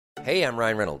Hey, I'm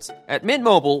Ryan Reynolds. At Mint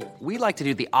Mobile, we like to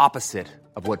do the opposite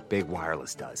of what Big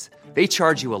Wireless does. They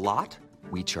charge you a lot,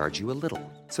 we charge you a little.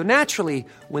 So naturally,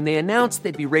 when they announced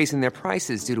they'd be raising their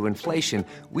prices due to inflation,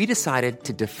 we decided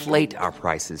to deflate our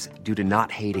prices due to not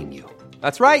hating you.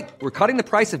 That's right. We're cutting the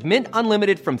price of Mint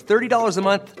Unlimited from $30 a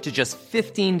month to just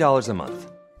 $15 a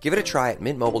month. Give it a try at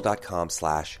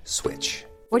mintmobile.com/switch.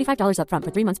 $45 up front for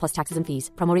 3 months plus taxes and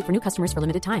fees. Promo rate for new customers for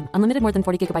limited time. Unlimited more than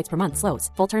 40 gigabytes per month. Slows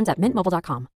full terms at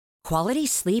mintmobile.com. Quality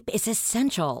sleep is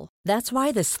essential. That's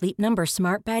why the Sleep Number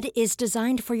Smart Bed is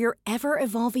designed for your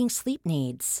ever-evolving sleep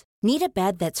needs. Need a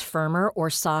bed that's firmer or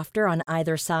softer on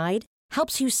either side?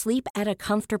 Helps you sleep at a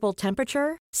comfortable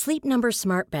temperature? Sleep Number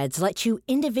Smart Beds let you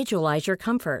individualize your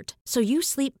comfort, so you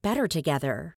sleep better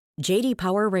together. J.D.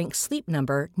 Power ranks Sleep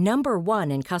Number number 1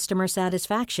 in customer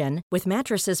satisfaction with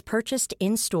mattresses purchased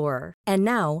in-store. And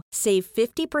now, save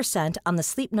 50% on the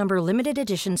Sleep Number Limited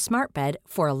Edition Smart Bed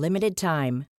for a limited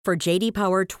time. For J.D.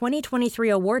 Power 2023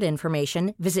 award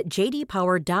information, visit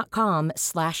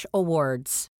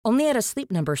jdpower.com/awards. Only at a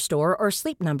Sleep Number store or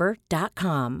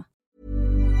sleepnumber.com.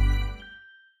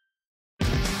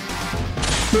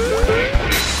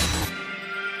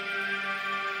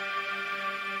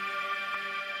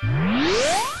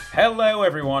 Hello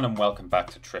everyone and welcome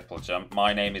back to Triple Jump.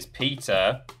 My name is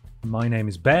Peter. My name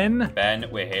is Ben. Ben,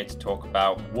 we're here to talk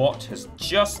about what has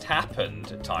just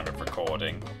happened at time of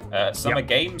recording. Summer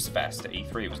Games Fest at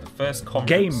E3. It was the first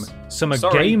conference. Summer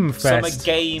Game Fest.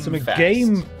 Summer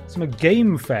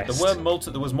Game Fest.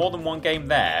 There was more than one game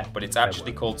there, but it's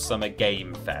actually called Summer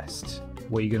Game Fest.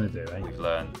 What are you going to do, eh? We've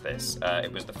learned this.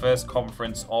 It was the first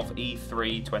conference of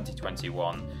E3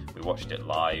 2021. We watched it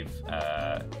live.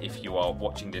 If you are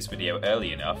watching this video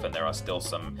early enough, and there are still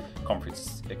some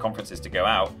conferences to go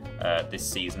out this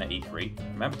season at E3,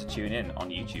 remember to tune in on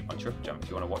YouTube on Triple Jump if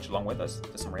you want to watch along with us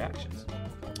for some reactions.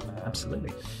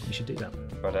 Absolutely. You should do that.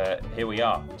 But here we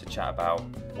are to chat about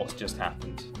what's just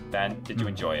happened. Ben, did you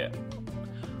enjoy it?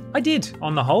 I did,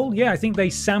 on the whole. Yeah, I think they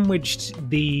sandwiched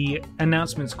the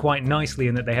announcements quite nicely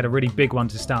in that they had a really big one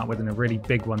to start with and a really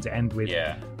big one to end with.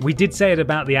 Yeah. We did say at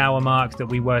about the hour mark that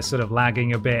we were sort of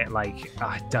lagging a bit,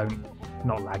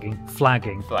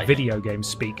 flagging. Video game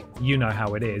speak. You know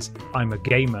how it is. I'm a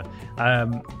gamer.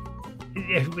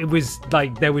 It was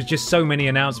like there was just so many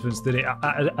announcements that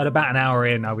at about an hour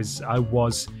in, I was,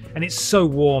 and it's so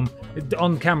warm.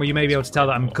 On camera, you may be able to tell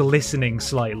that I'm glistening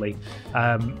slightly.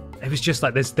 It was just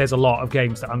like there's a lot of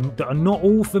games that are not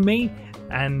all for me,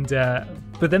 and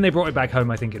but then they brought it back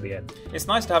home, I think, at the end. It's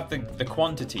nice to have the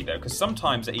quantity though, because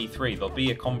sometimes at E3 there'll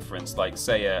be a conference like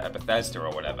say a Bethesda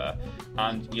or whatever,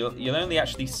 and you'll only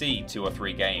actually see 2 or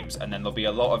 3 games, and then there'll be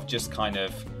a lot of just kind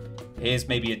of here's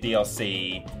maybe a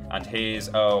DLC, and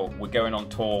here's we're going on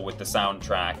tour with the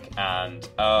soundtrack, and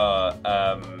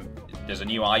there's a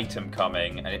new item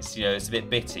coming, and it's it's a bit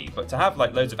bitty. But to have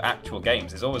like loads of actual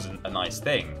games is always a nice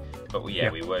thing. But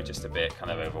we were just a bit kind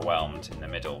of overwhelmed in the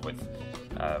middle with.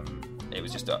 It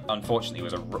was just unfortunately it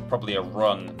was probably a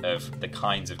run of the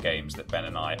kinds of games that Ben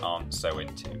and I aren't so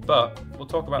into. But we'll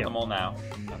talk about them all now.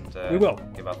 And, we will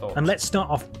give our thoughts. And let's start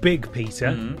off big,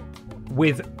 Peter,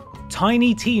 with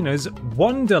Tiny Tina's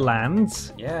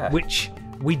Wonderlands, which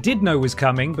we did know was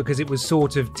coming because it was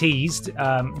sort of teased.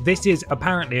 This is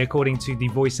apparently, according to the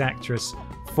voice actress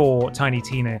for Tiny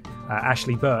Tina,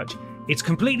 Ashley Birch, it's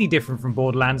completely different from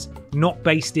Borderlands, not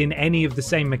based in any of the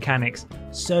same mechanics,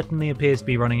 certainly appears to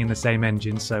be running in the same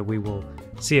engine, so we will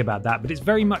see about that. But it's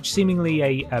very much seemingly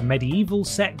a medieval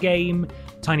set game.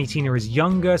 Tiny Tina is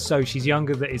younger, so she's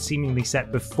younger, that is seemingly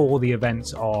set before the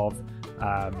events of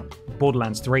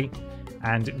Borderlands 3.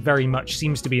 And very much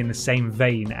seems to be in the same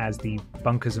vein as the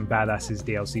Bunkers and Badasses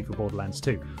DLC for Borderlands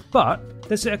 2. But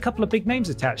there's a couple of big names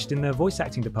attached in the voice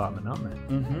acting department, aren't there?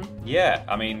 Mm-hmm. Yeah,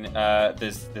 I mean,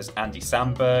 there's Andy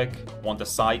Samberg, Wanda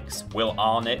Sykes, Will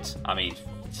Arnett. I mean,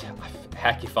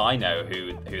 heck if I know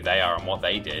who they are and what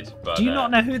they did. But do you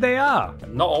not know who they are?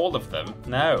 Not all of them,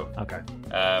 no. Okay.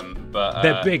 But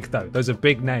they're big, though. Those are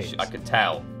big names. I could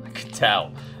tell.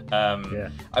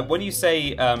 When you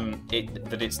say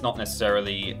that it's not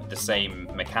necessarily the same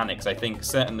mechanics, I think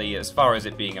certainly as far as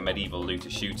it being a medieval looter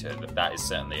shooter, that is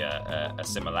certainly a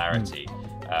similarity.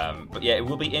 But yeah, it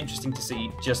will be interesting to see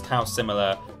just how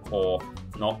similar or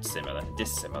not similar,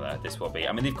 dissimilar this will be.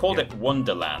 I mean, they've called it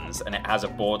Wonderlands, and it has a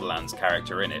Borderlands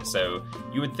character in it, so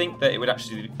you would think that it would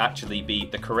actually be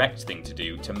the correct thing to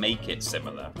do to make it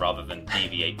similar rather than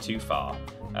deviate too far.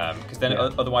 Because then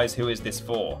otherwise, who is this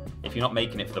for? If you're not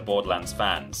making it for the Borderlands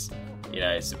fans,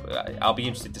 I'll be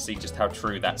interested to see just how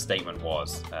true that statement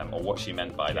was, or what she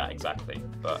meant by that exactly.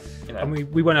 But and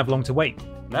we won't have long to wait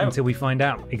until we find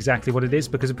out exactly what it is,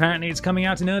 because apparently it's coming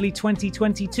out in early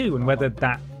 2022, and whether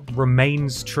that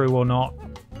remains true or not,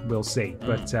 we'll see.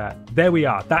 But there we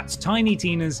are. That's Tiny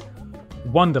Tina's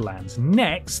Wonderlands.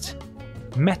 Next,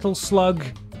 Metal Slug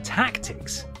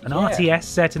Tactics, an RTS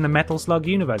set in the Metal Slug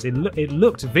universe. It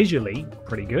looked visually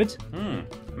pretty good.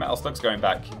 Metal Slug's going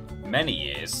back many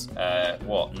years.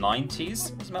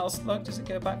 90s was Metal Slug? Does it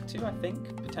go back to? I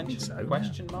think potentially. So,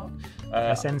 question mark.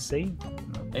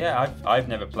 SNC. Yeah, I've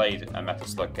never played a Metal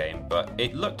Slug game, but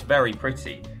it looked very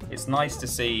pretty. It's nice to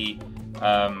see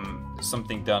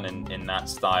something done in that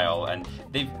style, and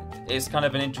it's kind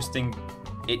of an interesting.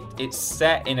 It's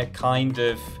set in a kind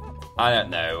of, I don't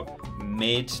know,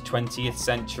 mid 20th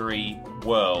century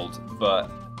world, but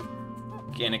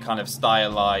in a kind of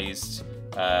stylized,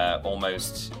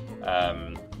 almost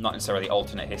not necessarily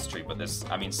alternate history, but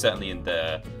certainly in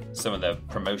some of the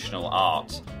promotional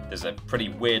art, there's a pretty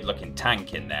weird looking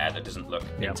tank in there that doesn't look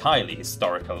entirely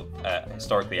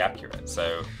historically accurate.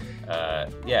 So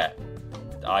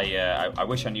I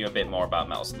wish I knew a bit more about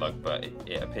Metal Slug, but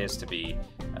it appears to be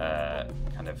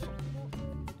kind of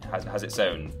has its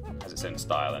own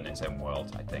style and its own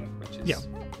world, I think, which is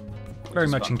very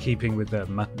much fun. In keeping with the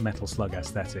Metal Slug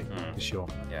aesthetic, for sure.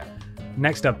 Yeah.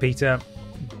 Next up, Peter,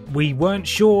 we weren't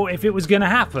sure if it was going to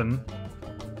happen,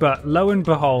 but lo and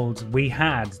behold, we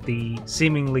had the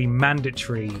seemingly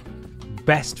mandatory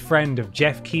best friend of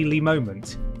Jeff Keighley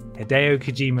moment, Hideo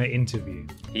Kojima interview.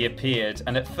 He appeared,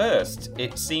 and at first,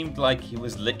 it seemed like he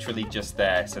was literally just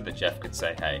there so that Jeff could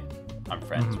say, hey, I'm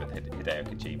friends with Hideo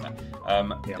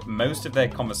Kojima. Most of their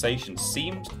conversations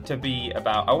seemed to be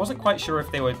about... I wasn't quite sure if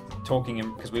they were talking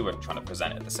because we were trying to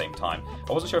present it at the same time.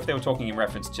 I wasn't sure if they were talking in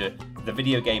reference to the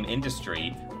video game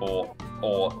industry or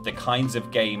the kinds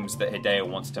of games that Hideo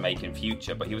wants to make in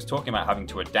future. But he was talking about having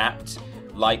to adapt,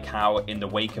 like how in the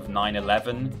wake of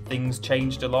 9/11 things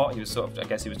changed a lot. He was I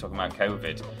guess he was talking about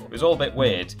COVID. It was all a bit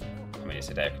weird. I mean, it's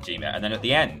Hideo Kojima. And then at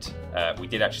the end, we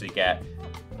did actually get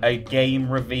a game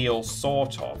reveal,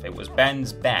 sort of. It was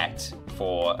Ben's bet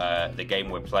for the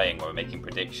game we're playing, where we're making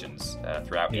predictions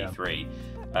throughout E3.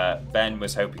 Ben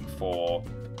was hoping for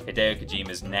Hideo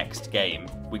Kojima's next game.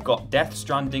 We got Death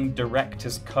Stranding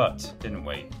Director's Cut, didn't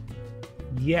we?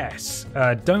 Yes.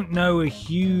 Don't know a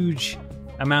huge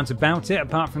amount about it,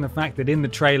 apart from the fact that in the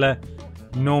trailer,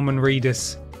 Norman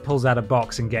Reedus pulls out a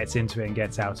box and gets into it and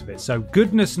gets out of it. So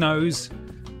goodness knows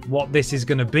what this is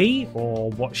going to be or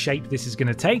what shape this is going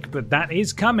to take, but that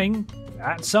is coming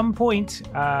at some point.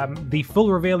 The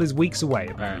full reveal is weeks away,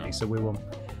 apparently, so we'll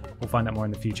find out more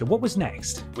in the future. What was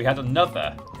next? We had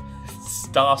another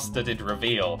star-studded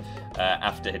reveal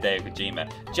after Hideo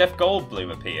Kojima. Jeff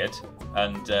Goldblum appeared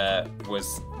and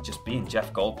was just being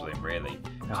Jeff Goldblum, really.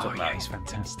 He's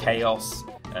fantastic. Chaos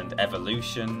and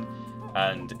evolution.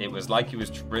 And it was like he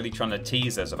was really trying to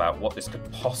tease us about what this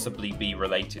could possibly be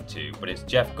related to. But it's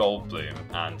Jeff Goldblum,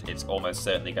 and it's almost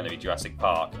certainly going to be Jurassic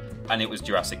Park. And it was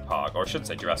Jurassic Park, or I should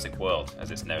say Jurassic World,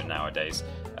 as it's known nowadays.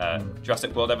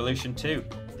 Jurassic World Evolution 2,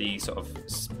 the sort of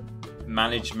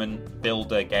management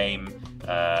builder game,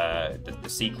 the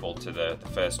sequel to the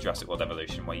first Jurassic World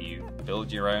Evolution, where you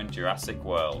build your own Jurassic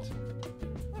World.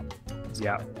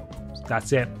 Yeah.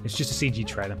 That's it. It's just a CG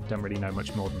trailer. Don't really know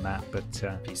much more than that. But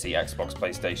PC, Xbox,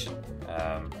 PlayStation.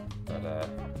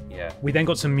 We then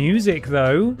got some music,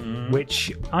 though,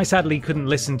 which I sadly couldn't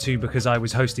listen to because I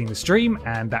was hosting the stream,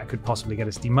 and that could possibly get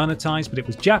us demonetized. But it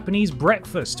was Japanese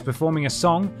Breakfast performing a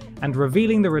song and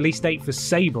revealing the release date for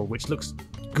Sable, which looks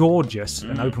gorgeous,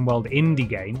 an open-world indie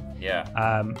game.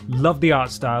 Yeah. Love the art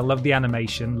style, love the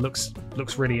animation. Looks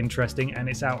really interesting, and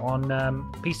it's out on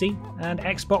PC and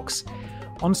Xbox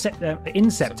in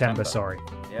September. Sorry.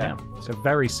 Yeah. So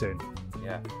very soon.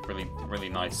 Yeah, really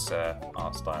nice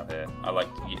art style here. I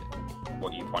liked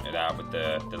what you pointed out with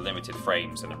the limited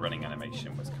frames and the running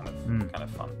animation was kind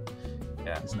of fun.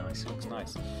 Yeah, it's nice. Looks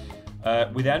nice.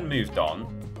 We then moved on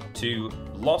to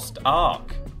Lost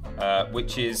Ark,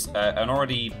 which is an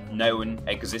already known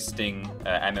existing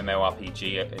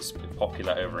MMORPG. It's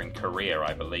popular over in Korea,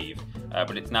 I believe,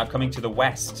 but it's now coming to the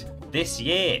West this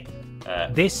year.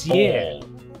 Fall,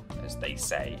 as they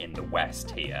say in the West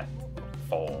here.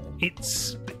 Fall.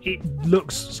 It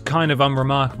looks kind of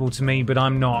unremarkable to me, but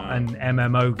I'm not an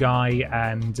MMO guy,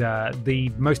 and the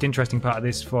most interesting part of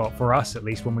this for us, at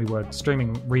least when we were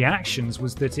streaming reactions,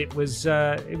 was that it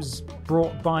was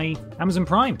brought by Amazon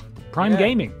Prime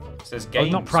Gaming. It says games.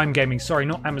 Oh, not Prime Gaming, sorry,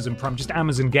 not Amazon Prime, just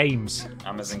Amazon Games.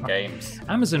 Amazon Games.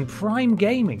 Amazon Prime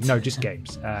Gaming. No, just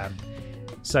games.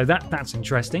 So that's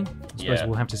interesting. I suppose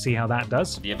we'll have to see how that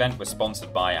does. The event was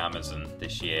sponsored by Amazon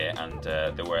this year, and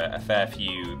there were a fair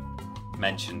few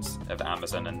mentions of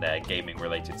Amazon and their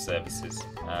gaming-related services.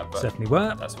 But certainly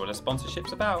were. That's what a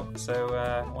sponsorship's about, so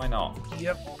why not?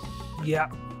 Yep. Yeah.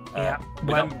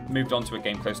 We then moved on to a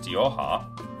game close to your heart.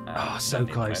 So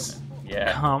close.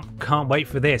 Yeah. Can't wait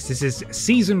for this. This is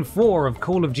Season 4 of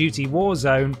Call of Duty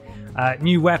Warzone.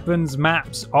 New weapons,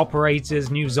 maps,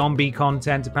 operators, new zombie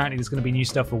content. Apparently there's going to be new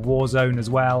stuff for Warzone as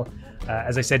well.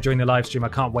 As I said during the live stream, I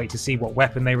can't wait to see what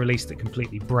weapon they release that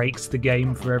completely breaks the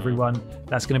game for everyone.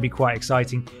 That's going to be quite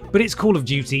exciting. But it's Call of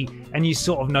Duty, and you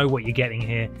sort of know what you're getting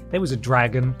here. There was a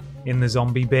dragon in the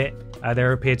zombie bit.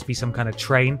 There appeared to be some kind of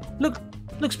train.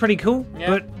 Looks pretty cool,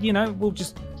 but, we'll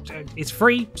just... It's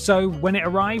free, so when it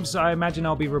arrives, I imagine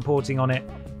I'll be reporting on it,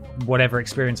 whatever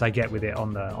experience I get with it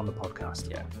on the podcast.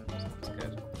 Yeah, sounds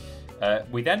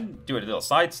good. We then do a little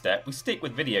sidestep. We stick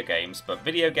with video games, but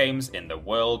video games in the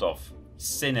world of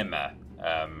cinema.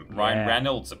 Ryan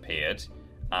Reynolds appeared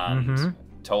and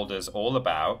told us all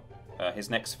about his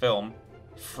next film,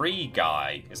 Free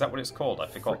Guy. Is that what it's called? I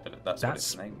forgot that's what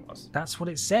its name was. That's what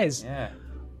it says. Yeah.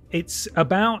 It's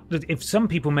about, if some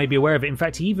people may be aware of it, in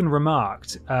fact, he even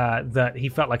remarked that he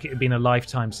felt like it had been a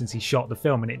lifetime since he shot the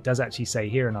film, and it does actually say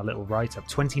here in our little write-up,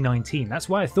 2019. That's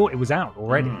why I thought it was out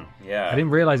already. I didn't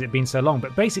realise it had been so long,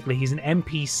 but basically he's an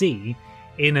NPC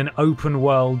in an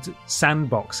open-world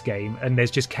sandbox game, and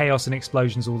there's just chaos and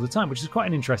explosions all the time, which is quite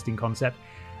an interesting concept.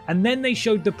 And then they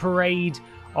showed the parade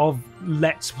of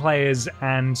Let's Players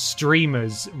and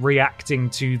streamers reacting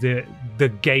to the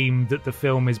game that the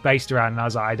film is based around, and I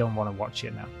was like, I don't want to watch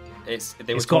it now. It's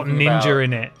got Ninja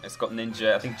in it. It's got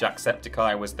Ninja. I think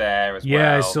Jacksepticeye was there as well.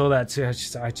 Yeah, I saw that too.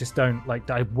 I just don't like.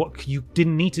 You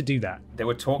didn't need to do that. They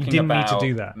were talking you didn't about. Need to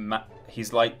do that.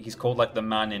 He's called like the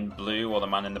man in blue or the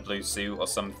man in the blue suit or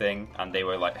something, and they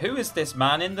were like, who is this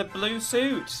man in the blue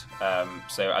suit?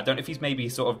 So I don't know if he's maybe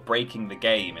sort of breaking the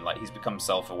game and like he's become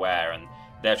self-aware and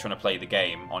they're trying to play the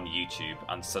game on YouTube,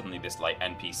 and suddenly this like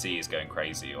NPC is going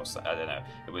crazy, or I don't know.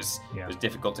 It was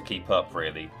difficult to keep up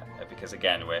really, because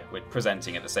again we're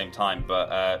presenting at the same time,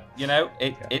 but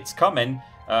it's coming,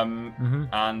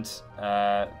 and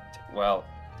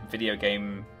video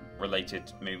game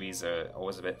related movies are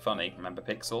always a bit funny. Remember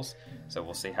Pixels? So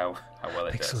we'll see how well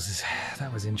it does.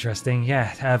 That was interesting.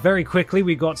 Yeah, very quickly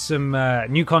we got some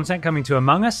new content coming to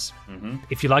Among Us.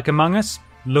 If you like Among Us,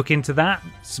 look into that.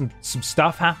 Some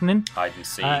stuff happening. Hide and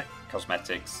seek,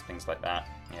 cosmetics, things like that.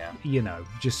 Yeah.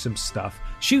 Just some stuff.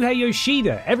 Shuhei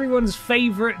Yoshida, everyone's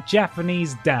favorite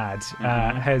Japanese dad,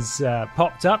 has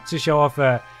popped up to show off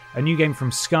a new game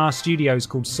from Scar Studios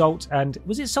called Salt and...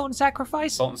 Was it Salt and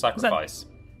Sacrifice? Salt and Sacrifice.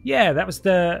 Yeah, that was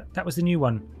the new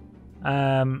one.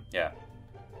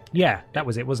 Yeah, that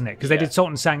was it, wasn't it? Because they did Salt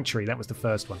and Sanctuary. That was the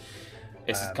first one.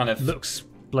 It's kind of... Looks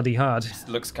bloody hard.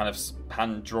 Looks kind of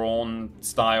hand-drawn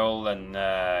style and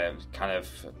kind of,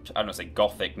 I don't want to say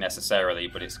gothic necessarily,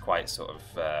 but it's quite sort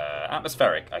of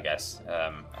atmospheric, I guess.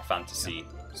 A fantasy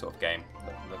sort of game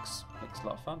that looks a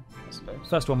lot of fun, I suppose.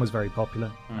 First one was very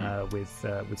popular with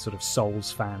sort of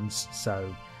Souls fans,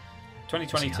 so...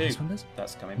 2022,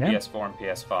 that's coming, PS4 and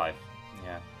PS5.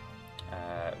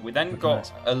 Yeah. We then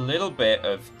got a little bit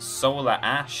of Solar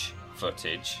Ash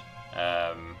footage,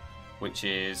 which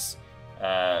is...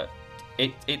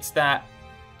 It's that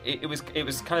it was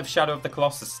kind of Shadow of the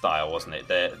Colossus style, wasn't it?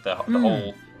 The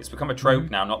whole, it's become a trope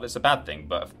now. Not that it's a bad thing,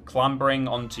 but of clambering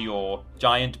onto your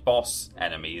giant boss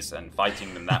enemies and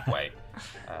fighting them that way.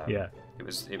 It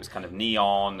was kind of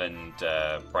neon and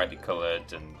brightly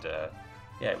coloured, and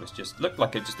it was just looked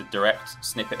like just a direct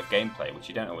snippet of gameplay, which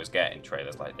you don't always get in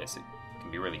trailers like this. It can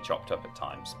be really chopped up at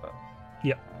times, but.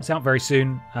 Yeah, it's out very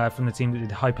soon from the team that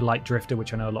did Hyper Light Drifter,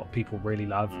 which I know a lot of people really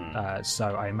love. So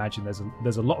I imagine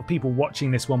there's a lot of people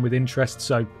watching this one with interest.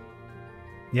 So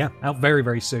yeah, out very,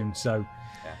 very soon. So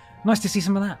nice to see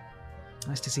some of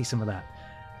that.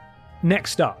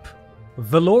 Next up,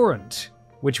 Valorant,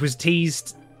 which was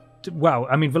teased. Well,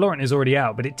 I mean, Valorant is already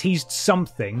out, but it teased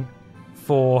something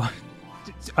for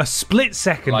a split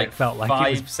second. Like it felt like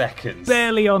 5 seconds,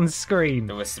 barely on screen.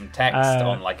 There was some text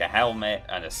on like a helmet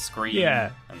and a screen,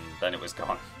 and then it was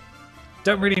gone.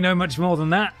 Don't really know much more than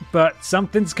that, but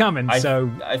something's coming. I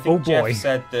think Jeff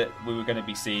said that we were going to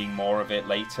be seeing more of it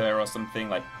later or something,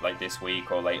 like this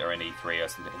week or later in E3 or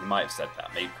something. He might have said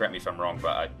that. Maybe correct me if I'm wrong,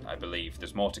 but I believe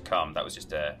there's more to come. That was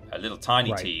just a little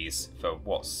tiny tease for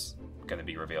what's going to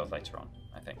be revealed later on,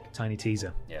 I think. Tiny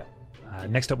teaser. Yeah.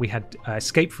 Next up, we had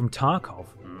Escape from Tarkov,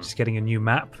 which is getting a new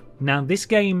map. Now, this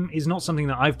game is not something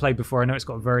that I've played before. I know it's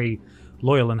got a very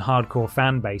loyal and hardcore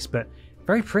fan base, but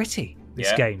very pretty.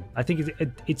 this game. I think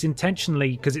it's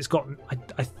intentionally, because it's got...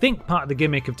 I think part of the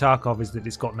gimmick of Tarkov is that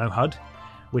it's got no HUD,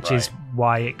 which is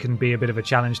why it can be a bit of a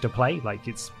challenge to play. Like,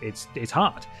 it's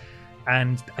hard.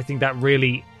 And I think that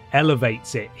really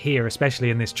elevates it here, especially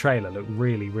in this trailer. Look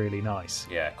really, really nice.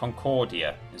 Yeah,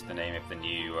 Concordia is the name of the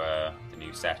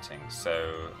new setting.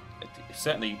 So it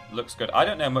certainly looks good. I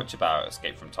don't know much about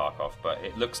Escape from Tarkov, but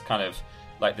it looks kind of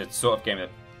like the sort of game that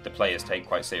the players take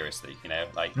quite seriously. You know,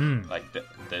 like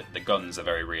the guns are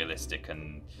very realistic,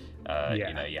 and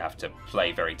you know, you have to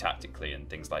play very tactically and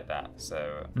things like that.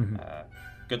 So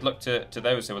good luck to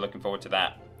those who are looking forward to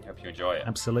that. Hope you enjoy it.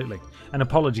 Absolutely. And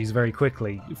apologies very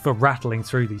quickly for rattling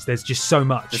through these. There's just so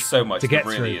much. There's so much. To get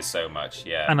there really through. Is so much,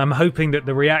 yeah. And I'm hoping that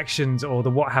the reactions or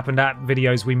the what happened at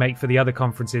videos we make for the other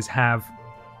conferences have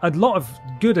a lot of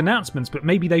good announcements, but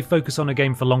maybe they focus on a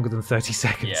game for longer than 30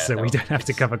 seconds, so we don't have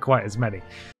to cover quite as many.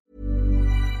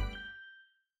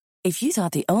 If you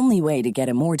thought the only way to get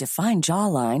a more defined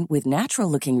jawline with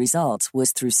natural-looking results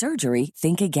was through surgery,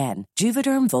 think again.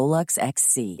 Juvederm Volux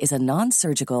XC is a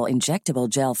non-surgical injectable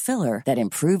gel filler that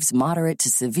improves moderate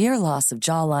to severe loss of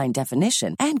jawline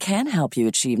definition and can help you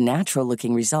achieve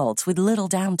natural-looking results with little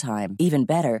downtime. Even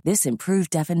better, this improved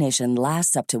definition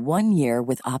lasts up to 1 year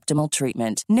with optimal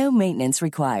treatment. No maintenance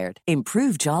required.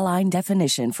 Improve jawline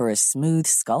definition for a smooth,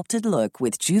 sculpted look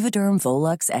with Juvederm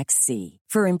Volux XC.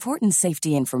 For important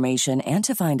safety information and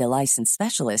to find a licensed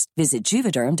specialist, visit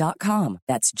Juvederm.com.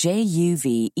 That's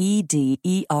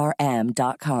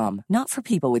JUVEDERM.com. Not for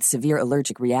people with severe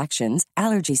allergic reactions,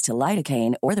 allergies to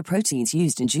lidocaine, or the proteins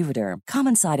used in Juvederm.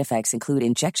 Common side effects include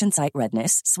injection site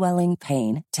redness, swelling,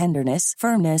 pain, tenderness,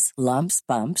 firmness, lumps,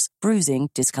 bumps, bruising,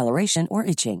 discoloration, or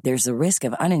itching. There's a risk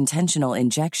of unintentional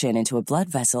injection into a blood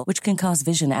vessel, which can cause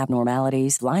vision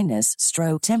abnormalities, blindness,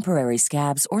 stroke, temporary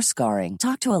scabs, or scarring.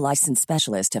 Talk to a licensed specialist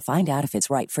to find out if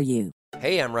it's right for you.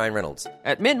 Hey, I'm Ryan Reynolds.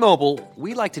 At Mint Mobile,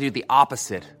 we like to do the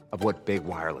opposite of what Big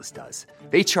Wireless does.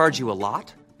 They charge you a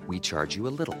lot, we charge you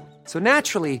a little. So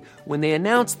naturally, when they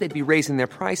announced they'd be raising their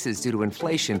prices due to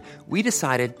inflation, we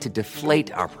decided to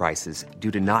deflate our prices due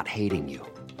to not hating you.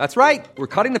 That's right. We're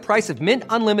cutting the price of Mint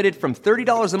Unlimited from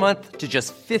 $30 a month to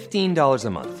just $15 a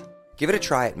month. Give it a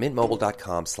try at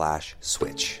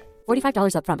mintmobile.com/switch.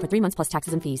 $45 up front for 3 months plus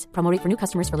taxes and fees. Promo rate for new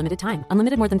customers for limited time.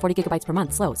 Unlimited more than 40 gigabytes per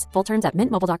month. Slows full terms at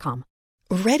mintmobile.com.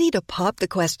 Ready to pop the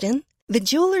question? The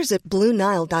jewelers at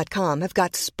BlueNile.com have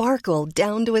got sparkle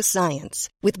down to a science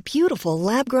with beautiful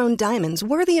lab-grown diamonds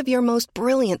worthy of your most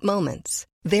brilliant moments.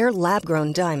 Their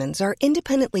lab-grown diamonds are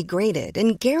independently graded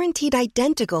and guaranteed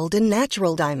identical to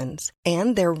natural diamonds.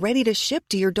 And they're ready to ship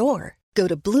to your door. Go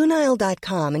to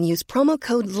BlueNile.com and use promo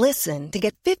code LISTEN to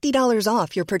get $50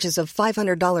 off your purchase of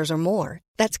 $500 or more.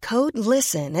 That's code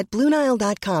LISTEN at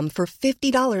BlueNile.com for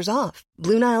 $50 off.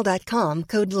 BlueNile.com,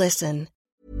 code LISTEN.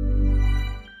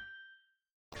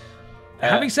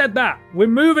 Having said that, we're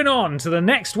moving on to the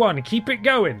next one. Keep it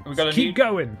going. We've got Keep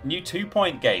going. New 2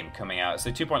 Point game coming out.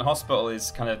 So 2 Point Hospital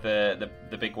is kind of the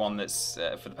big one that's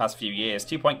for the past few years.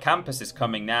 2 Point Campus is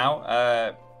coming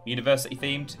now. University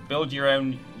themed. Build your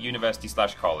own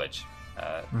university/college.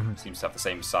 Seems to have the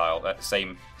same style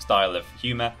of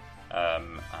humor,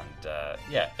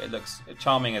 it looks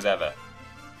charming as ever.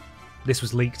 This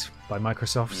was leaked by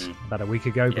Microsoft about a week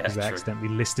ago because they accidentally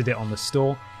listed it on the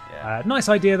store. Yeah. Nice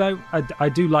idea though. I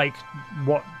do like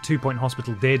what 2 Point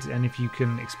Hospital did, and if you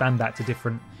can expand that to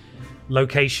different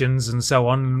locations and so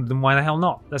on, then why the hell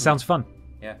not? That sounds fun.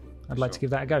 Yeah, I'd like to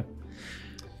give that a go.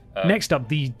 Next up,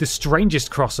 the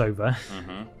strangest crossover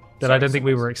that I don't think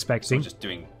we were expecting. Just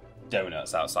doing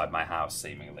donuts outside my house,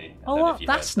 seemingly. Oh,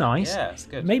 that's nice. Yeah, it's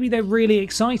good. Maybe they're really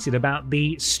excited about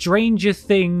the Stranger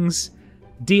Things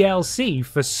DLC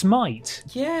for Smite.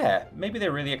 Yeah, maybe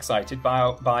they're really excited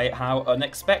by how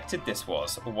unexpected this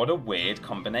was. What a weird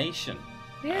combination.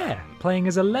 Yeah, playing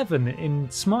as 11 in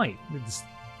Smite.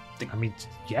 The game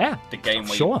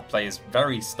where you play as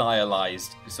very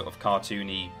stylized, sort of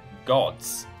cartoony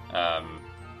gods.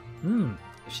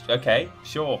 Okay,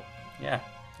 sure. Yeah.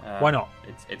 Why not?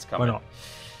 It's coming. Why not?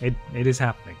 It is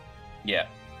happening. Yeah.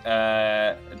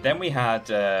 Then we had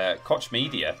Koch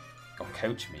Media, or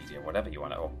Coach Media, whatever you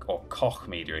want, or Koch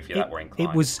Media if you're that way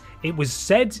inclined. It was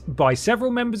said by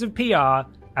several members of PR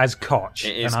as Koch,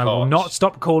 it is and Koch. I will not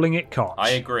stop calling it Koch.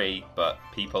 I agree, but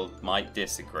people might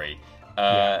disagree.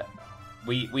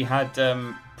 We had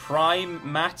Prime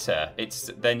Matter.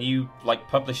 It's their new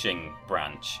publishing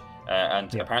branch.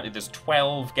 And apparently there's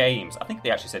 12 games. I think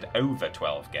they actually said over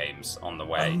 12 games on the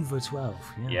way. Over 12,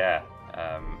 yeah.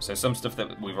 So some stuff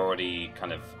that we've already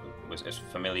kind of was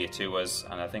familiar to us,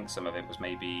 and I think some of it was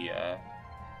maybe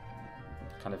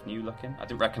kind of new looking. I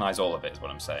didn't recognise all of it, is what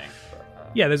I'm saying. But,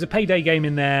 Yeah, there's a Payday game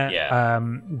in there. Yeah.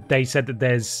 They said that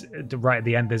there's, right at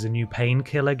the end, there's a new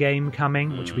Painkiller game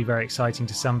coming, which will be very exciting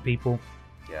to some people.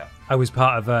 Yeah. I was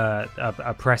part of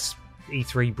a press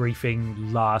E3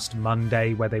 briefing last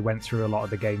Monday where they went through a lot of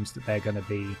the games that they're going to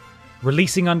be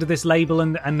releasing under this label,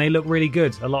 and they look really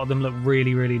good. A lot of them look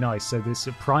really, really nice. So this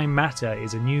Prime Matter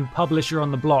is a new publisher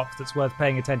on the block that's worth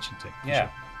paying attention to. Yeah.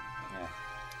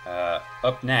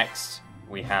 Up next,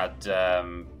 we had...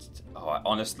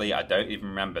 honestly, I don't even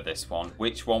remember this one.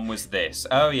 Which one was this?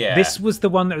 Oh, yeah. This was the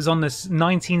one that was on this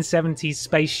 1970s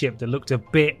spaceship that looked a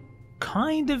bit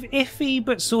kind of iffy,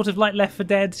 but sort of like Left 4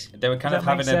 Dead. They were kind of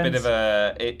having a bit of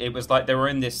a... It was like they were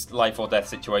in this life or death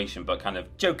situation, but kind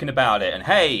of joking about it. And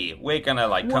hey, we're going to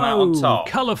come out on top.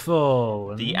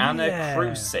 Colourful. The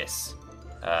Anacrusis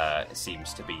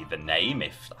seems to be the name,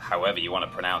 if however you want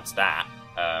to pronounce that.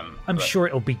 I'm sure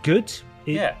it'll be good.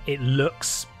 It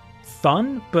looks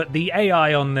fun, but the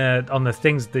AI on the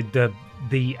things,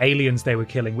 the aliens they were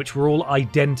killing, which were all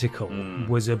identical,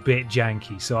 was a bit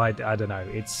janky. So I don't know.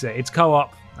 It's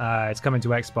co-op. It's coming to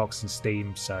Xbox and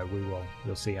Steam, so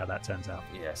we'll see how that turns out.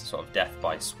 Yeah, it's sort of death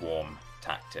by swarm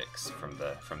tactics from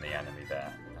the enemy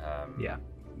there.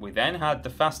 We then had the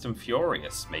Fast and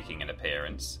Furious making an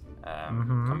appearance,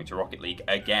 coming to Rocket League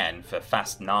again for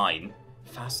Fast 9.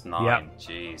 Fast 9,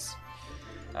 jeez.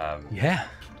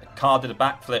 Car did a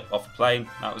backflip off a plane.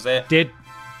 That was it.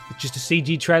 Just a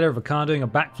CG trailer of a car doing a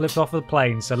backflip off of the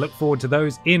plane. So look forward to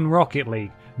those in Rocket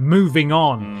League. Moving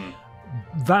on.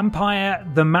 Vampire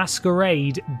the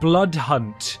Masquerade Blood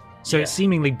Hunt. So it's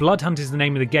seemingly Blood Hunt is the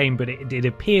name of the game, but it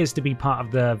appears to be part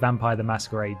of the Vampire the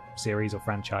Masquerade series or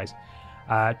franchise.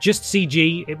 Just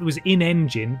CG. It was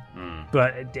in-engine,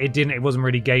 but it wasn't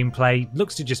really gameplay.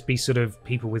 Looks to just be sort of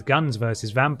people with guns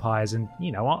versus vampires, and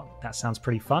you know what? That sounds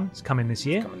pretty fun. It's coming this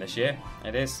year.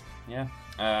 It is, yeah.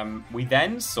 We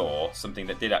then saw something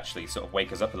that did actually sort of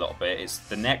wake us up a little bit. It's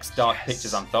the next Dark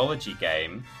Pictures anthology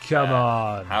game. Come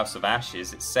on. House of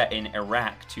Ashes. It's set in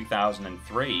Iraq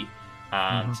 2003,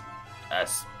 and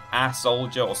a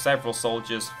soldier or several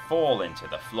soldiers fall into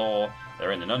the floor.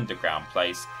 They're in an underground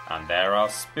place, and there are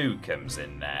spookums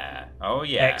in there. Oh,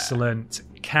 yeah. Excellent.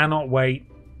 Cannot wait.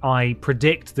 I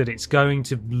predict that it's going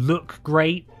to look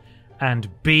great and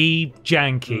be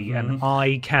janky, and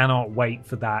I cannot wait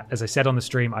for that. As I said on the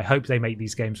stream, I hope they make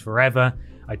these games forever.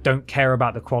 I don't care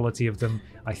about the quality of them.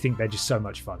 I think they're just so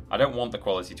much fun. I don't want the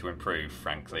quality to improve,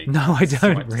 frankly. No, I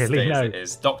don't really. No.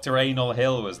 Dr. Anal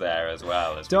Hill was there as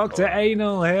well. Dr.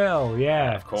 Anal Hill,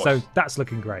 yeah. Of course. So that's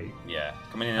looking great. Yeah,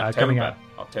 coming in October. Coming out.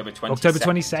 October 22nd. October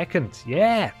 22nd.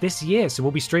 Yeah, this year. So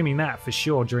we'll be streaming that for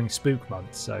sure during Spook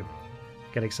Month. So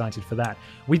get excited for that.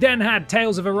 We then had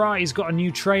Tales of Arise got a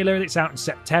new trailer. It's out in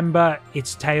September.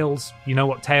 It's Tales. You know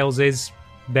what Tales is.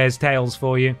 There's Tales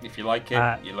for you. If you like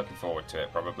it, you're looking forward to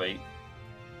it, probably.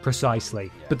 Precisely.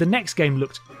 Yeah. But the next game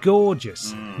looked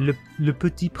gorgeous. Le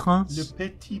Petit Prince. Le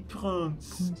Petit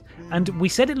Prince. And we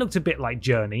said it looked a bit like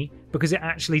Journey, because it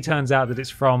actually turns out that it's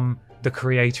from the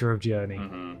creator of Journey.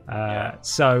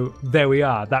 So there we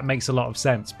are. That makes a lot of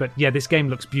sense. But yeah, this game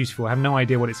looks beautiful. I have no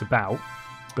idea what it's about,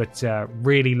 but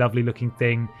really lovely looking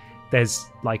thing. There's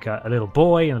like a little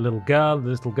boy and a little girl. The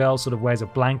little girl sort of wears a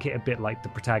blanket, a bit like the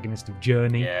protagonist of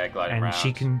Journey. Yeah, gliding and around.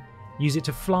 She can use it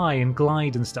to fly and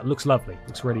glide and stuff. Looks lovely.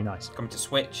 Looks really nice. Coming to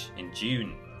Switch in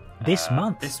June. This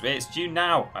month. It's June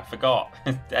now. I forgot.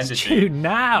 It's June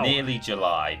now. Nearly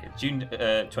July. June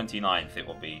 29th it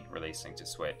will be releasing to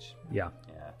Switch. Yeah.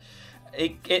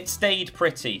 It stayed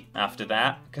pretty after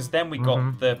that, because then we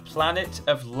got the Planet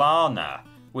of Lana,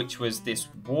 which was this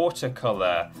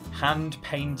watercolor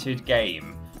hand-painted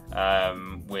game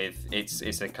with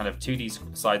it's a kind of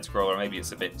 2D side scroller, maybe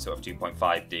it's a bit sort of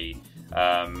 2.5D.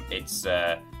 It's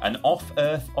an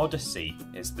off-Earth Odyssey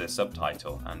is the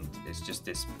subtitle, and it's just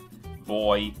this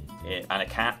boy and a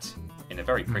cat in a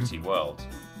very pretty world.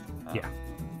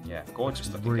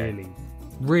 Gorgeous looking game.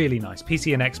 Really nice.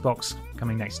 PC and Xbox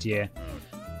coming next year.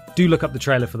 Do look up the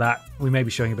trailer for that. We may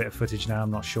be showing a bit of footage now,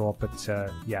 I'm not sure, but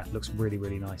looks really,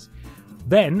 really nice.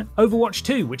 Then Overwatch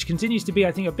 2, which continues to be,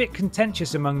 I think, a bit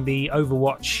contentious among the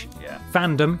Overwatch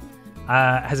fandom,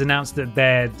 has announced that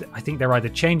they're either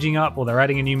changing up or they're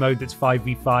adding a new mode that's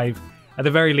 5v5. At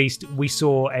the very least, we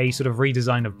saw a sort of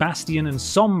redesign of Bastion and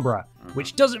Sombra,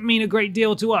 which doesn't mean a great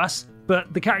deal to us,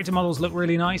 but the character models look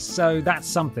really nice, so that's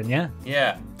something, yeah?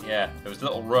 Yeah. There was a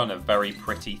little run of very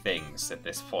pretty things at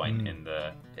this point in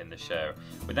the show.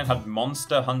 We then had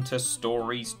Monster Hunter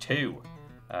Stories 2,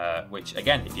 which,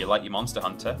 again, if you like your Monster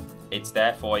Hunter, it's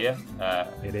there for you.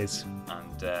 It is.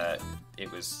 And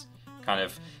it was kind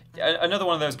of another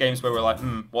one of those games where we're like,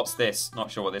 what's this? Not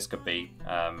sure what this could be.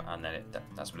 And then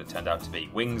that's what it turned out to be.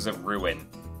 Wings of Ruin,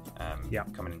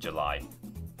 coming in July.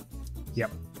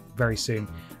 Yep, very soon.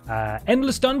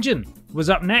 Endless Dungeon was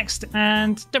up next,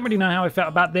 and don't really know how I felt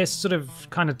about this. Sort of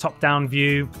kind of top-down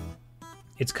view.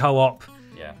 It's co-op.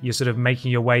 Yeah. You're sort of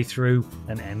making your way through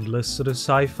an endless sort of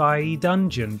sci-fi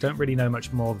dungeon. Don't really know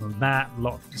much more than that.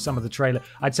 Some of the trailer.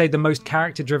 I'd say the most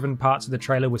character-driven parts of the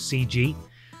trailer were CG.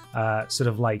 Sort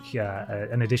of like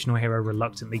an additional hero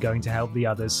reluctantly going to help the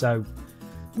others. So,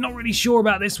 not really sure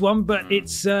about this one, but it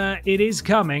is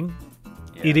coming.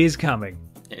 Yeah. It is coming.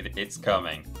 It's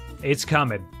coming. It's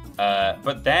coming.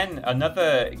 But then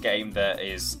another game that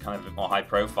is kind of a bit more high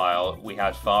profile, we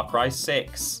had Far Cry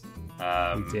 6.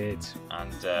 We did.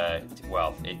 And,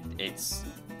 it's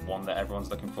one that everyone's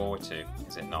looking forward to,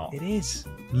 is it not? It is.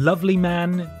 Lovely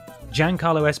man,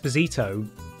 Giancarlo Esposito,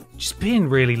 just being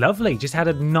really lovely. Just had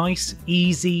a nice,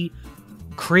 easy,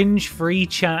 cringe-free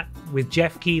chat with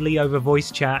Jeff Keighley over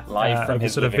voice chat. Live from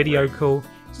his sort of living video room. call.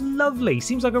 It's lovely.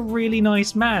 Seems like a really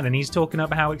nice man, and he's talking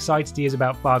about how excited he is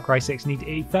about Far Cry 6, and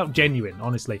he felt genuine,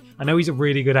 honestly. I know he's a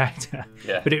really good actor,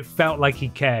 but it felt like he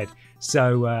cared.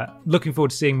 So, looking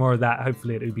forward to seeing more of that,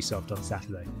 hopefully at Ubisoft on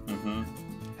Saturday. Mm-hmm.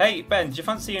 Hey, Ben, do you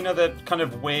fancy another kind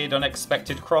of weird,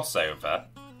 unexpected crossover?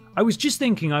 I was just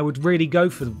thinking I would really go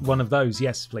for one of those.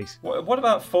 Yes, please. What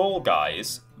about Fall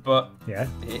Guys? But yeah,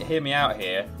 hear me out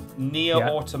here. Nier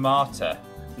Automata.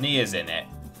 Nier's in it.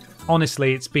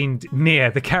 Honestly, it's been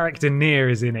Nier. The character Nier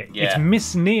is in it. Yeah. It's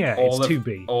Miss Nier. It's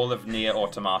 2B. All of Nier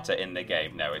Automata in the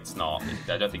game. No, it's not.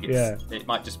 I don't think it's... Yeah. It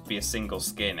might just be a single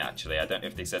skin, actually. I don't know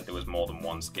if they said there was more than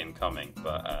one skin coming,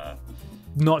 but...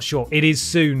 Not sure. It is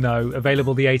soon, though.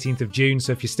 Available the 18th of June,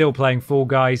 so if you're still playing Fall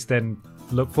Guys, then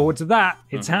look forward to that.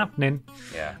 It's happening.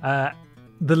 Yeah.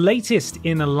 The latest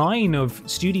in a line of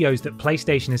studios that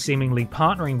PlayStation is seemingly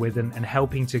partnering with and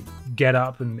helping to get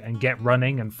up and get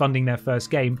running and funding their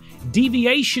first game,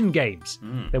 Deviation Games.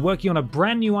 They're working on a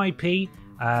brand new IP.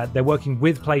 They're working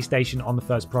with PlayStation on the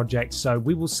first project, so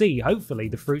we will see, hopefully,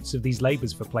 the fruits of these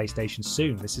labors for PlayStation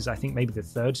soon. This is, I think, maybe the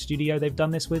third studio they've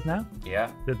done this with now. Yeah.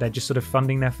 That they're just sort of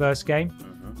funding their first game.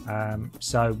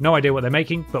 So no idea what they're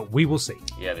making, but we will see.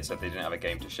 Yeah, they said they didn't have a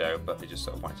game to show, but they just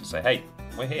sort of wanted to say, hey,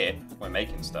 we're here, we're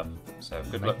making stuff. So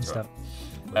good luck to them.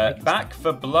 Back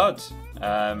for Blood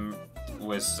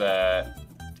was,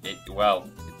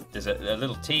 there's a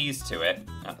little tease to it.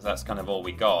 That's kind of all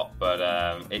we got,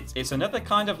 but it's another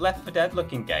kind of Left 4 Dead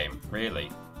looking game,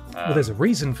 really. Well, there's a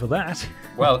reason for that.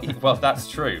 well, that's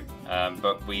true.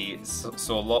 But we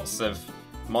saw lots of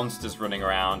monsters running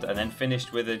around, and then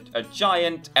finished with a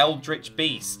giant eldritch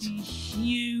beast.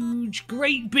 Huge,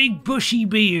 great big bushy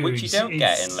beard. Which you don't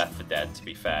get in Left 4 Dead, to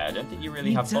be fair. I don't think you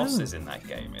really have bosses in that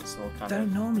game. It's all kind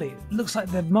of... normally. It looks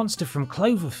like the monster from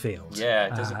Cloverfield. Yeah,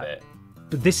 it does a bit.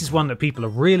 But this is one that people are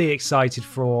really excited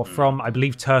for, from, I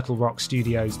believe, Turtle Rock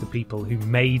Studios, the people who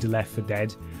made Left 4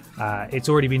 Dead. It's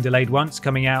already been delayed once,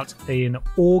 coming out in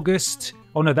August.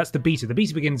 Oh no, that's the beta. The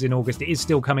beta begins in August. It is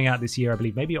still coming out this year, I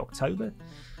believe. Maybe October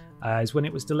is when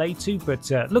it was delayed to.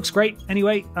 But looks great.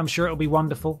 Anyway, I'm sure it'll be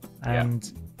wonderful. And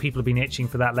people have been itching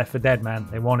for that Left 4 Dead, man.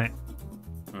 They want it.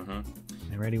 Mm-hmm.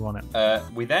 They really want it.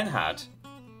 We then had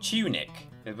Tunic.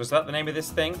 Was that the name of this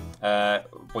thing? Where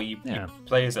you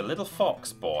play as a little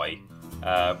fox boy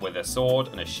with a sword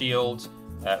and a shield.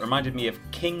 Reminded me of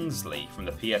Kingsley from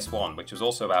the PS1, which was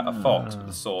also about a fox with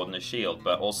a sword and a shield,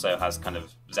 but also has kind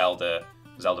of Zelda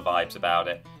vibes about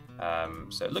it.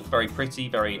 So it looked very pretty,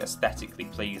 very aesthetically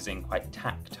pleasing, quite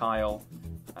tactile.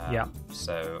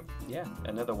 So, yeah,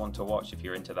 another one to watch if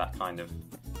you're into that kind of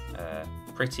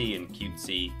pretty and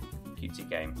cutesy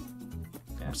game.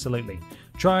 Yeah. Absolutely.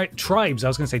 Tribes, I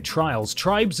was going to say Trials.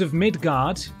 Tribes of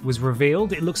Midgard was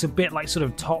revealed. It looks a bit like sort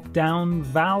of top-down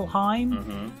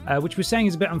Valheim, which we're saying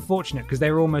is a bit unfortunate because they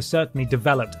were almost certainly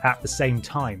developed at the same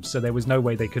time, so there was no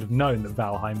way they could have known that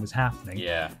Valheim was happening.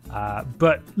 Yeah.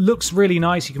 But looks really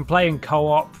nice. You can play in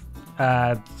co-op.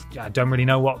 I don't really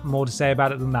know what more to say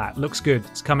about it than that. Looks good.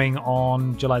 It's coming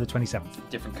on July the 27th.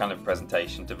 Different kind of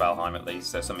presentation to Valheim, at least,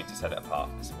 so something to set it apart,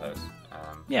 I suppose.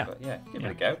 But give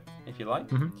it a go, if you like.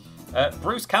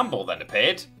 Bruce Campbell then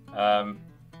appeared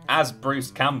as Bruce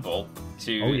Campbell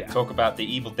to talk about the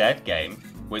Evil Dead game,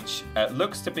 which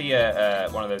looks to be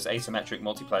one of those asymmetric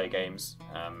multiplayer games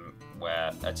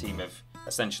where a team of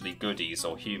essentially goodies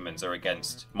or humans are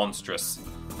against monstrous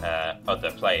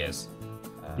other players.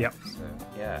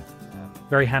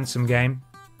 Very handsome game.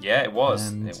 Yeah, it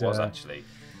was. It was actually.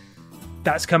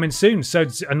 That's coming soon, so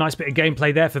it's a nice bit of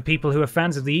gameplay there for people who are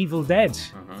fans of the Evil Dead.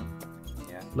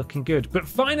 Yeah. Looking good. But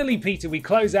finally, Peter, we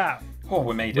close out. Oh,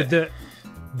 we made it.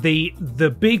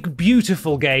 the big,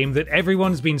 beautiful game that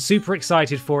everyone's been super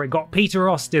excited for. It got Peter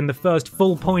Austin the first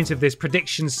full point of this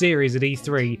prediction series at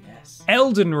E3. Yes.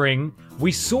 Elden Ring,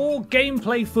 we saw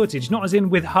gameplay footage, not as in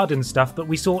with HUD and stuff, but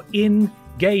we saw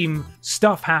in-game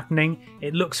stuff happening.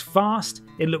 It looks fast.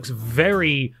 It looks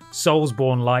very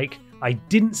Soulsborne-like. I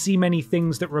didn't see many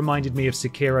things that reminded me of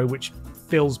Sekiro, which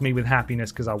fills me with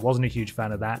happiness because I wasn't a huge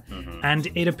fan of that. Mm-hmm. And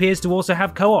it appears to also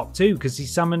have co-op too, because he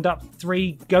summoned up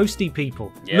 3 ghosty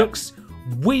people. Yeah. Looks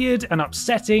weird and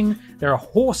upsetting. There are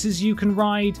horses you can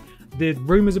ride. The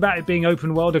rumours about it being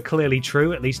open world are clearly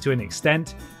true, at least to an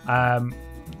extent.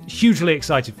 Hugely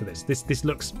excited for this. This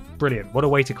looks brilliant. What a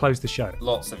way to close the show.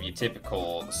 Lots of your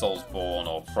typical Soulsborne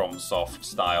or FromSoft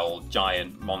style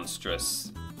giant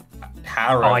monstrous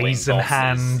eyes and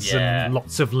hands and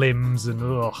lots of limbs and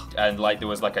like there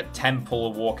was like a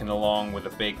temple walking along with a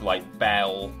big like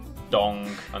bell dong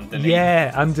underneath.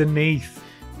 Yeah, underneath.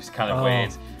 It's kind of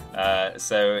weird.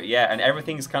 So yeah, and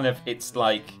everything's kind of, it's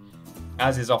like,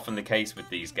 as is often the case with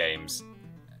these games,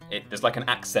 there's like an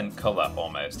accent colour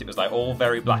almost. It was like all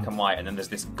very black and white, and then there's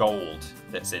this gold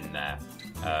that's in there.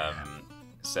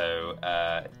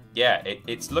 Yeah,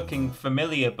 it's looking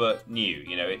familiar but new.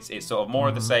 You know, it's sort of more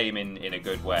of the same in a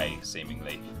good way,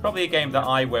 seemingly. Probably a game that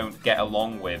I won't get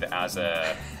along with as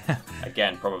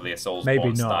again, probably a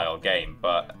Soulsborne style game.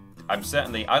 But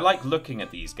I like looking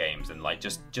at these games and like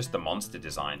just the monster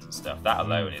designs and stuff. That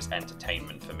alone is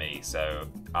entertainment for me. So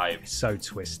it's so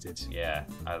twisted. Yeah,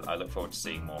 I look forward to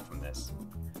seeing more from this.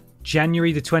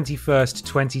 January the 21st,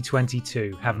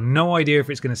 2022. Have no idea if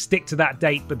it's going to stick to that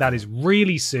date, but that is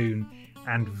really soon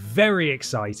and very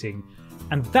exciting.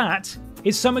 And that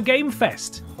is Summer Game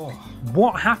Fest.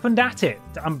 What happened at it?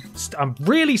 I'm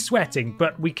really sweating,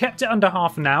 but we kept it under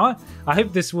half an hour. I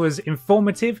hope this was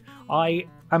informative. I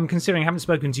am considering, I haven't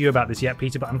spoken to you about this yet,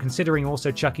 Peter, but I'm considering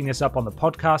also chucking this up on the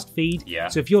podcast feed. Yeah.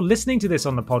 So if you're listening to this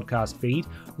on the podcast feed,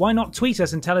 why not tweet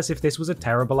us and tell us if this was a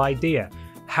terrible idea?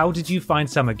 How did you find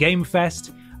Summer Game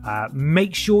Fest?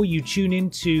 Make sure you tune in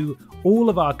to all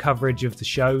of our coverage of the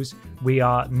shows. We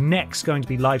are next going to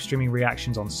be live streaming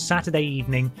reactions on Saturday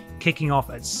evening, kicking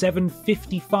off at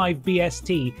 7:55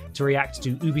 BST to react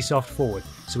to Ubisoft Forward.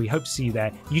 So we hope to see you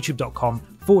there.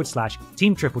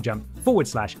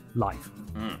 youtube.com/TeamTripleJump/live.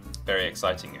 Very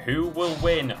exciting. Who will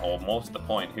win, or more to the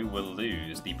point, who will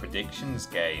lose the predictions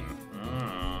game?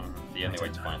 The only way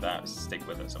to find out is to stick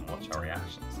with us and watch our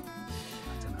reactions.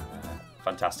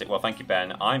 Fantastic. Well, thank you,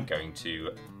 Ben. I'm going to...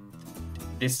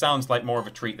 This sounds like more of a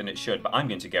treat than it should, but I'm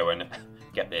going to go and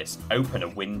get this. Open a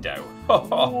window.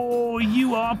 Oh,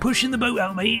 you are pushing the boat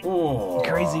out, mate. Oh,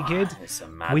 crazy kid. It's a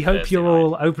mad we hope you're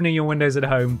all opening your windows at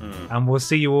home, and we'll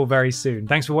see you all very soon.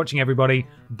 Thanks for watching, everybody.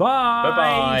 Bye.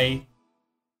 Bye-bye.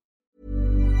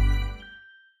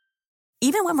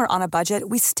 Even when we're on a budget,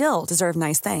 we still deserve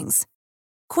nice things.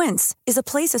 Quince is a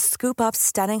place to scoop up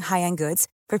stunning high-end goods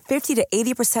for 50 to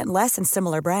 80% less than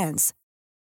similar brands.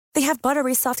 They have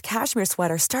buttery soft cashmere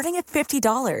sweaters starting at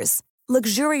 $50,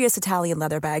 luxurious Italian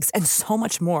leather bags, and so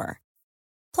much more.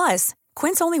 Plus,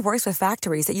 Quince only works with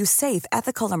factories that use safe,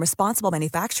 ethical, and responsible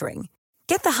manufacturing.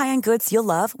 Get the high-end goods you'll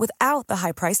love without the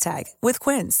high price tag with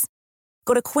Quince.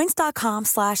 Go to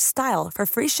quince.com/style for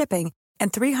free shipping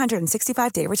and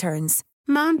 365-day returns.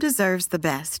 Mom deserves the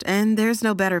best, and there's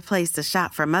no better place to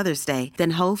shop for Mother's Day than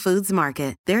Whole Foods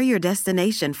Market. They're your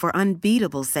destination for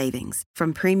unbeatable savings,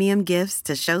 from premium gifts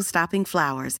to show-stopping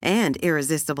flowers and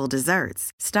irresistible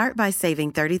desserts. Start by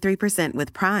saving 33%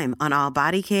 with Prime on all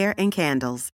body care and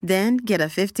candles. Then get a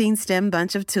 15-stem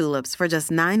bunch of tulips for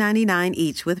just $9.99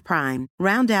 each with Prime.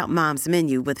 Round out Mom's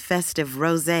menu with festive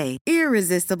rosé,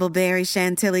 irresistible berry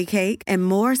chantilly cake, and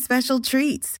more special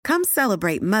treats. Come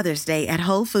celebrate Mother's Day at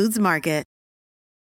Whole Foods Market